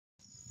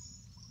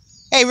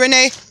Hey,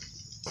 Renee,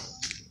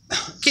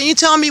 can you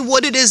tell me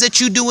what it is that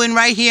you're doing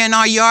right here in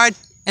our yard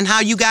and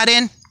how you got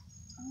in?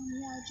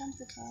 Yeah, I jumped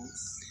the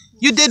fence.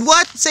 You did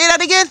what? Say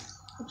that again?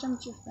 I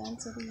jumped your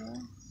fence over here.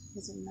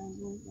 Because of my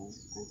movement.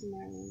 Auntie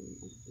Marilyn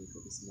and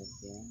people just live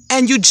here.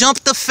 And you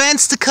jumped the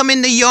fence to come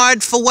in the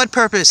yard for what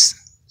purpose?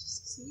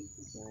 Just to see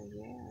if they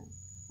were here.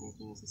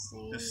 Anything is the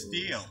same. To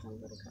steal.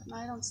 No,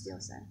 I don't steal,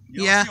 sir.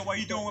 You don't steal? What are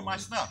you doing with my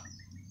stuff?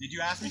 Did you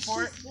ask me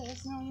for it?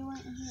 Yes, no, you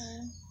weren't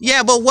here.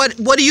 Yeah, but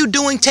what are you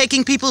doing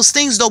taking people's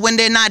things, though, when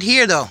they're not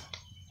here, though?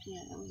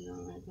 Yeah,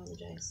 no, I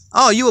apologize.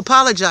 Oh, you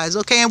apologize.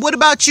 Okay, and what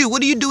about you?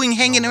 What are you doing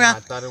hanging around? I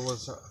thought it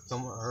was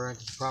her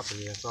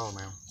property, that's all,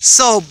 ma'am.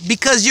 So,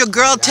 because your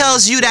girl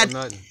tells you that...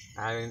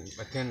 I didn't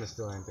intend to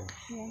steal anything.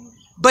 Yeah.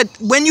 But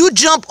when you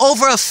jump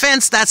over a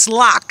fence that's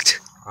locked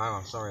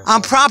I'm sorry.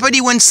 on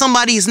property when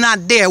somebody's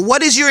not there,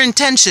 what is your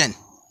intention?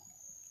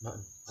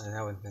 Nothing. I didn't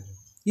have intention.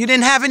 You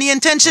didn't have any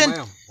intention? No,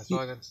 ma'am. That's all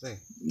I got to say.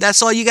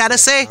 That's all you got to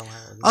say?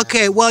 I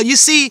Okay, well, you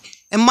see,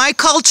 in my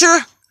culture,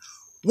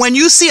 when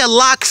you see a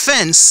locked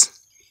fence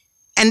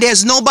and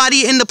there's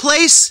nobody in the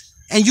place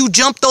and you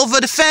jumped over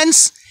the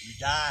fence, You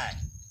died.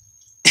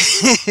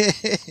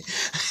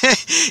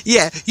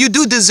 yeah, you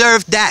do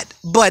deserve that.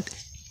 But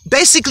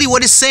basically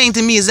what it's saying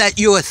to me is that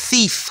you're a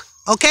thief,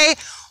 okay?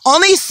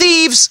 Only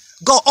thieves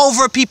go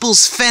over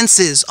people's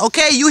fences,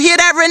 okay? You hear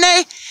that,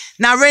 Renee?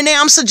 Now, Renee,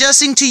 I'm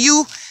suggesting to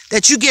you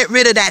that you get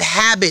rid of that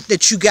habit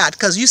that you got,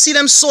 because you see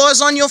them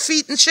sores on your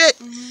feet and shit,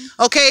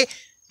 okay?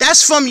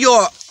 That's from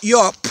your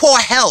poor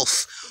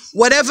health.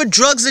 Whatever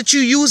drugs that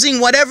you're using,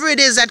 whatever it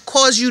is that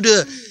cause you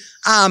to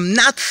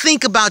not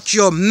think about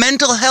your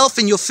mental health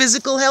and your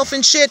physical health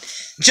and shit,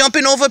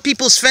 jumping over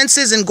people's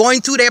fences and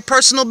going through their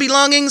personal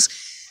belongings,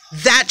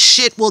 that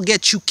shit will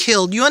get you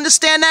killed. You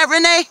understand that,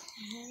 Renee?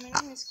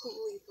 My name is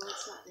Ku'ui, but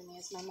it's not Renee.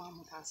 It's my mom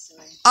who passed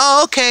away.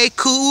 Oh, okay,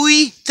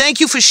 Kui. Thank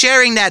you for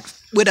sharing that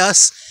with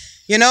us,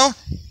 you know?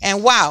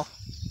 And wow,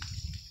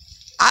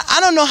 I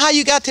don't know how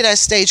you got to that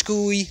stage,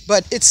 Kui,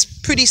 but it's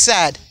pretty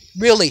sad.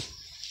 Really.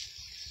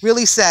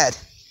 Really sad.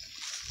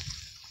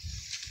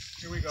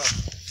 Here we go.